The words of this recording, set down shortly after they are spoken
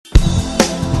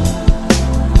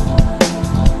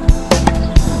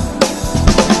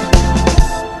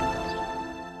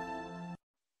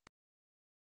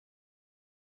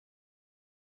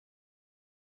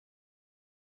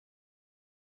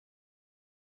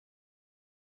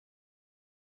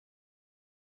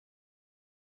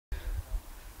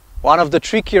One of the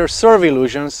trickier serve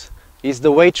illusions is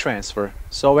the weight transfer.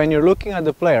 So when you're looking at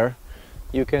the player,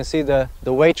 you can see the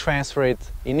weight transfer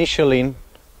it initially in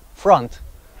front,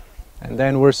 and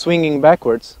then we're swinging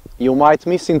backwards. You might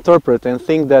misinterpret and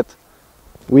think that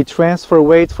we transfer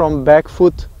weight from back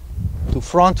foot to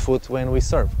front foot when we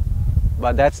serve,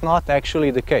 but that's not actually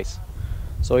the case.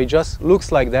 So it just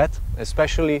looks like that,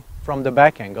 especially from the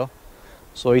back angle.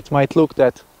 So it might look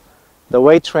that the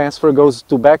weight transfer goes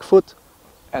to back foot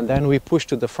and then we push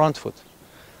to the front foot.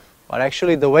 But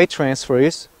actually the weight transfer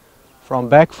is from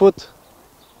back foot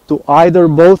to either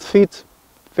both feet,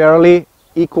 fairly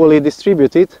equally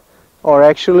distributed, or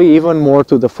actually even more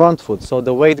to the front foot. So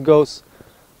the weight goes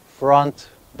front,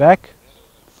 back,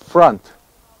 front.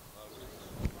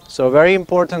 So very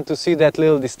important to see that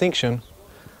little distinction,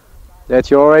 that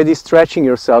you're already stretching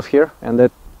yourself here and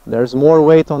that there's more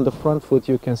weight on the front foot.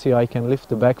 You can see I can lift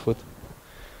the back foot.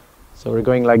 So we're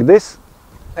going like this,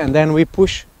 and then we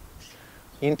push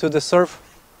into the serve,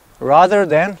 rather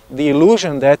than the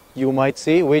illusion that you might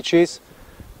see, which is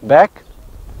back,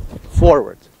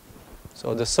 forward.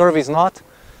 So the serve is not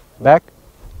back,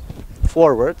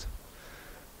 forward.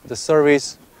 The serve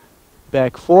is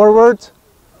back, forward,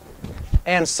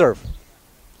 and serve.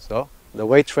 So the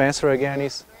weight transfer again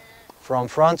is from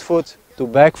front foot to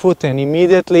back foot, and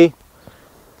immediately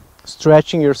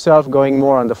stretching yourself, going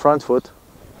more on the front foot,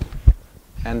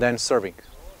 and then serving.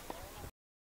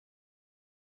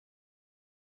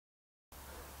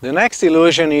 The next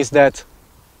illusion is that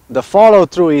the follow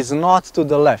through is not to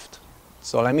the left.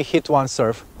 So let me hit one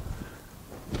serve.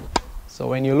 So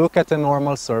when you look at a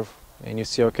normal serve and you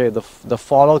see, okay, the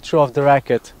follow through of the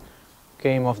racket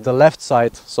came off the left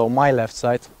side, so my left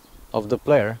side of the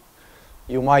player,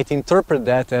 you might interpret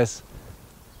that as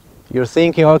you're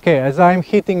thinking, okay, as I'm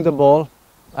hitting the ball,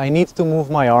 I need to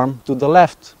move my arm to the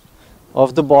left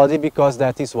of the body because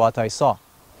that is what I saw.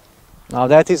 Now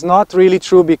that is not really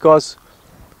true, because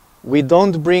we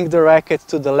don't bring the racket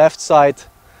to the left side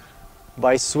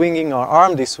by swinging our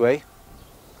arm this way.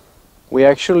 We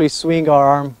actually swing our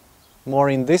arm more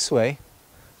in this way,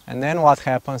 and then what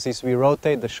happens is we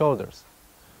rotate the shoulders.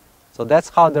 So that's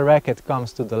how the racket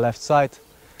comes to the left side.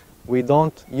 We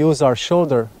don't use our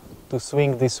shoulder to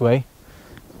swing this way.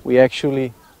 We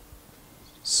actually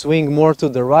swing more to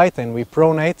the right and we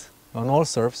pronate on all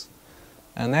serves.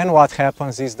 And then what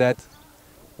happens is that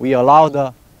we allow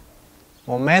the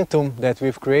momentum that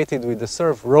we've created with the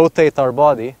serve rotate our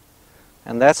body,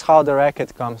 and that's how the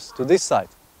racket comes to this side.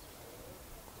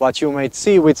 What you might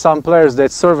see with some players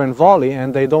that serve and volley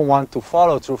and they don't want to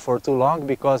follow through for too long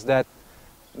because that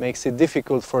makes it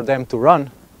difficult for them to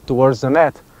run towards the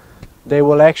net, they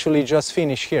will actually just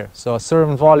finish here. So a serve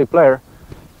and volley player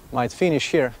might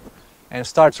finish here and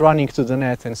start running to the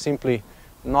net and simply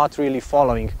not really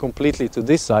following completely to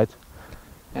this side.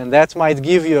 And that might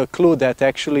give you a clue that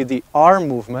actually the arm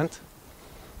movement,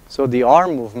 so the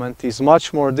arm movement is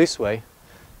much more this way,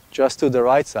 just to the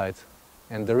right side.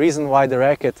 And the reason why the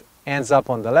racket ends up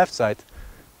on the left side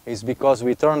is because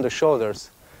we turn the shoulders,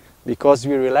 because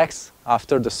we relax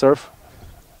after the serve,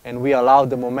 and we allow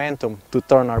the momentum to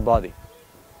turn our body.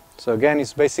 So again,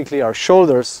 it's basically our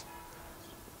shoulders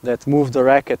that move the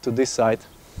racket to this side.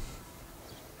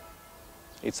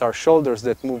 It's our shoulders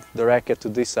that move the racket to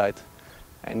this side.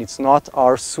 And it's not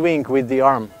our swing with the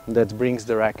arm that brings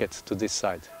the racket to this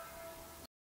side.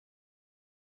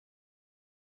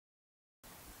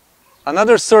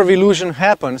 Another serve illusion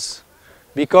happens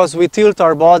because we tilt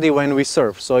our body when we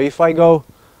serve. So if I go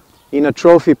in a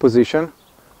trophy position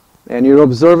and you're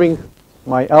observing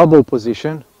my elbow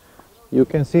position, you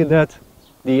can see that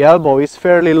the elbow is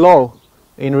fairly low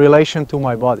in relation to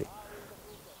my body.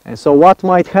 And so what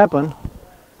might happen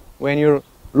when you're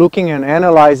looking and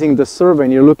analyzing the serve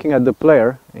and you're looking at the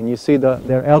player and you see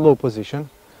their elbow position,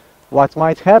 what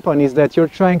might happen is that you're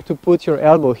trying to put your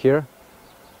elbow here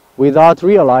without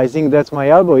realizing that my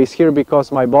elbow is here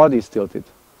because my body is tilted.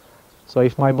 So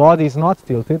if my body is not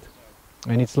tilted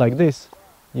and it's like this,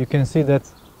 you can see that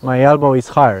my elbow is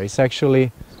higher. It's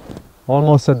actually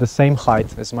almost at the same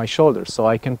height as my shoulder. So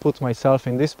I can put myself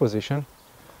in this position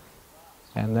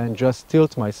and then just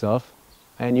tilt myself,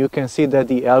 and you can see that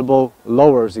the elbow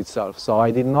lowers itself. So I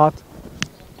did not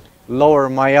lower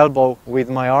my elbow with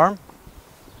my arm,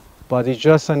 but it's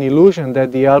just an illusion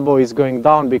that the elbow is going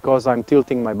down because I'm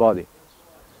tilting my body.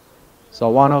 So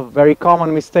one of very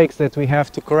common mistakes that we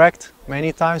have to correct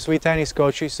many times with tennis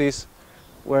coaches is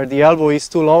where the elbow is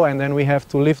too low, and then we have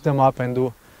to lift them up and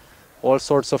do all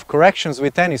sorts of corrections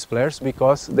with tennis players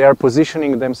because they are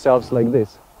positioning themselves like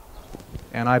this.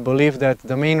 And I believe that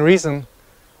the main reason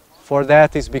for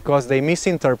that is because they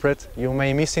misinterpret. You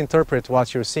may misinterpret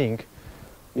what you're seeing,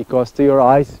 because to your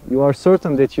eyes you are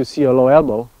certain that you see a low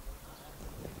elbow,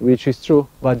 which is true,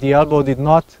 but the elbow did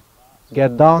not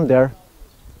get down there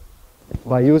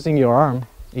by using your arm.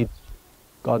 It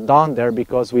got down there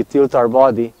because we tilt our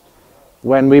body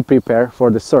when we prepare for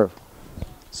the serve.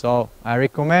 So I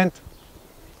recommend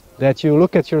that you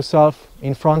look at yourself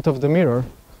in front of the mirror.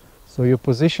 So you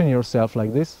position yourself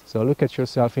like this. So look at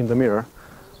yourself in the mirror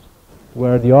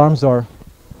where the arms are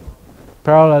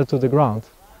parallel to the ground,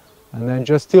 and then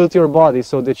just tilt your body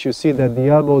so that you see that the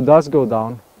elbow does go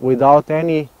down without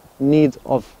any need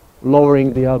of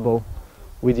lowering the elbow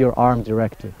with your arm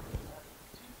directly.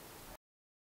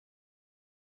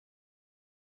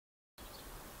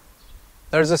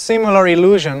 There's a similar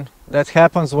illusion that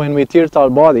happens when we tilt our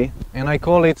body, and I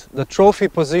call it the trophy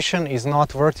position is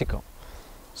not vertical.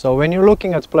 So when you're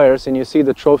looking at players and you see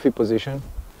the trophy position,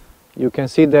 you can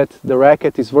see that the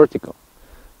racket is vertical.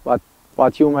 But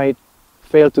what you might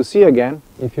fail to see again,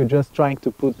 if you're just trying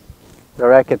to put the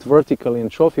racket vertically in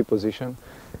trophy position,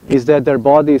 is that their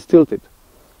body is tilted.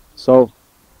 So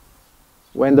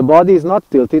when the body is not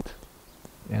tilted,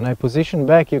 and I position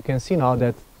back, you can see now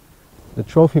that the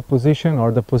trophy position,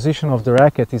 or the position of the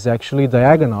racket, is actually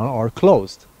diagonal or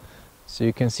closed. So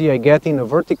you can see I get in a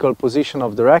vertical position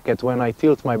of the racket when I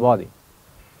tilt my body.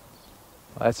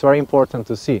 That's very important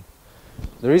to see.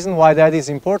 The reason why that is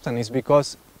important is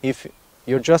because if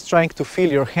you're just trying to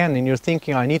feel your hand and you're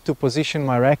thinking I need to position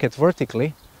my racket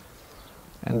vertically,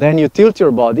 and then you tilt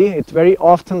your body, it very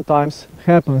oftentimes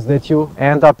happens that you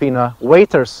end up in a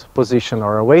waiter's position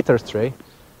or a waiter's tray,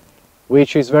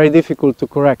 which is very difficult to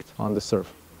correct on the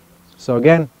serve. So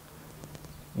again,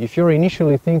 if you're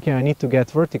initially thinking I need to get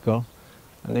vertical,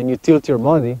 and then you tilt your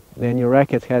body, then your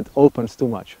racket head opens too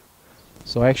much.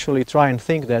 So actually try and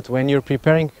think that when you're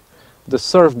preparing the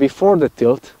serve before the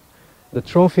tilt, the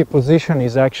trophy position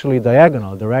is actually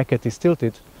diagonal, the racket is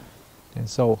tilted. And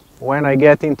so when I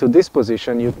get into this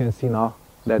position, you can see now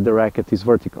that the racket is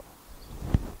vertical.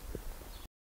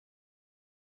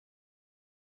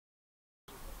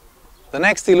 The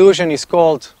next illusion is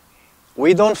called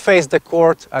we don't face the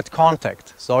court at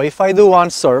contact. So if I do one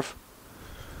serve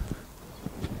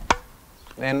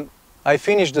and I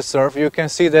finish the serve, you can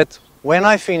see that when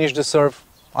I finish the serve,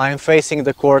 I am facing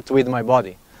the court with my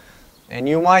body. And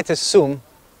you might assume,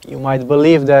 you might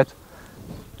believe that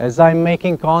as I'm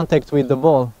making contact with the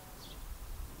ball,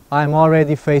 I'm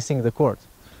already facing the court.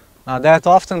 Now that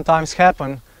oftentimes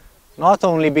happens not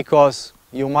only because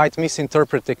you might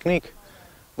misinterpret technique,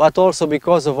 but also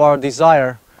because of our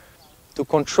desire to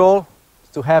control,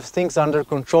 to have things under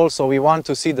control. So we want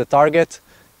to see the target,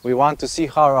 we want to see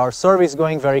how our serve is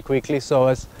going very quickly.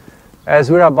 So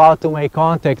as we're about to make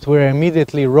contact, we're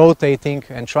immediately rotating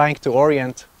and trying to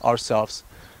orient ourselves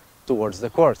towards the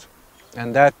court.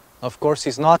 And that, of course,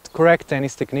 is not correct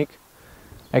tennis technique.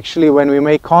 Actually, when we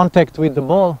make contact with the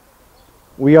ball,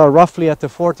 we are roughly at a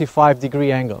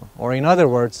 45-degree angle. Or in other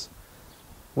words,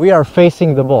 we are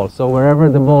facing the ball. So wherever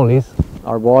the ball is,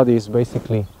 our body is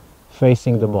basically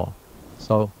facing the ball.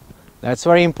 So that's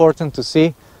very important to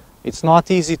see. It's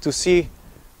not easy to see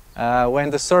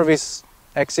when the serve is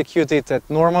executed at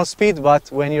normal speed,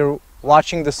 but when you're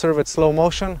watching the serve at slow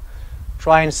motion,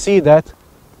 try and see that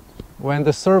when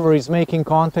the server is making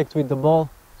contact with the ball,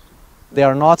 they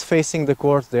are not facing the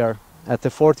court, they are at a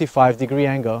 45-degree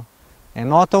angle. And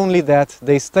not only that,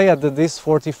 they stay at this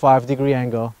 45-degree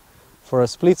angle for a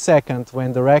split second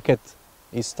when the racket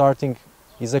is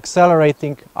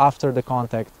accelerating after the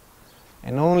contact.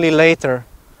 And only later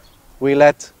we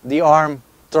let the arm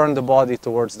turn the body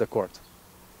towards the court.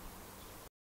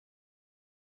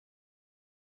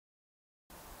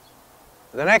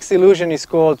 The next illusion is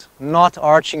called not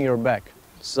arching your back.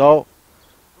 So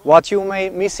what you may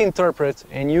misinterpret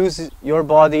and use your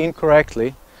body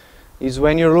incorrectly is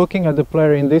when you're looking at the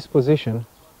player in this position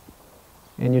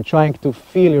and you're trying to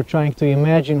feel, you're trying to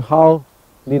imagine how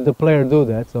did the player do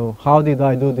that. So how did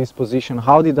I do this position?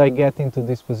 How did I get into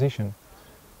this position?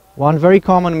 One very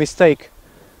common mistake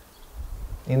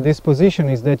in this position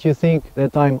is that you think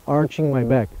that I'm arching my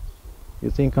back.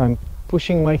 You think I'm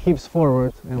pushing my hips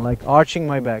forward and like arching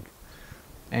my back.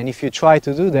 And if you try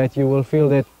to do that, you will feel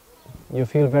that you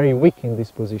feel very weak in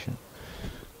this position.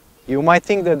 You might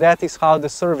think that that is how the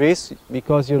serve is,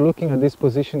 because you're looking at this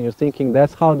position, you're thinking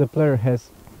that's how the player has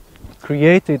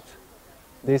created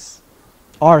this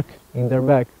arc in their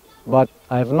back. But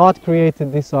I have not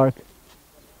created this arc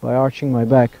by arching my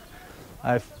back.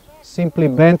 I've simply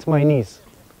bent my knees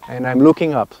and I'm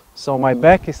looking up. So my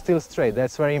back is still straight.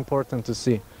 That's very important to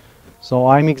see. So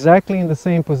I'm exactly in the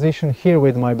same position here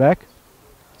with my back.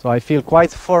 So I feel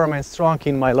quite firm and strong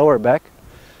in my lower back.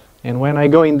 And when I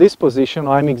go in this position,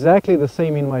 I'm exactly the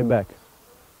same in my back.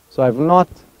 So I've not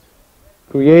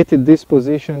created this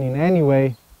position in any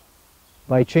way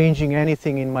by changing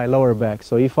anything in my lower back.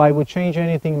 So if I would change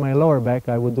anything in my lower back,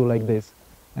 I would do like this,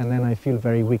 and then I feel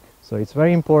very weak. So it's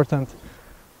very important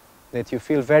that you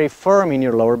feel very firm in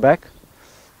your lower back,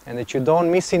 and that you don't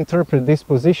misinterpret this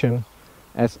position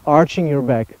as arching your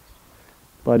back,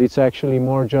 but it's actually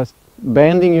more just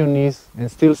bending your knees and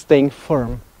still staying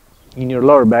firm in your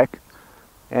lower back,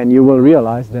 and you will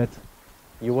realize that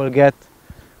you will get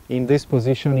in this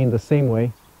position in the same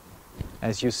way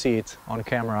as you see it on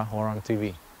camera or on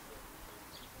TV.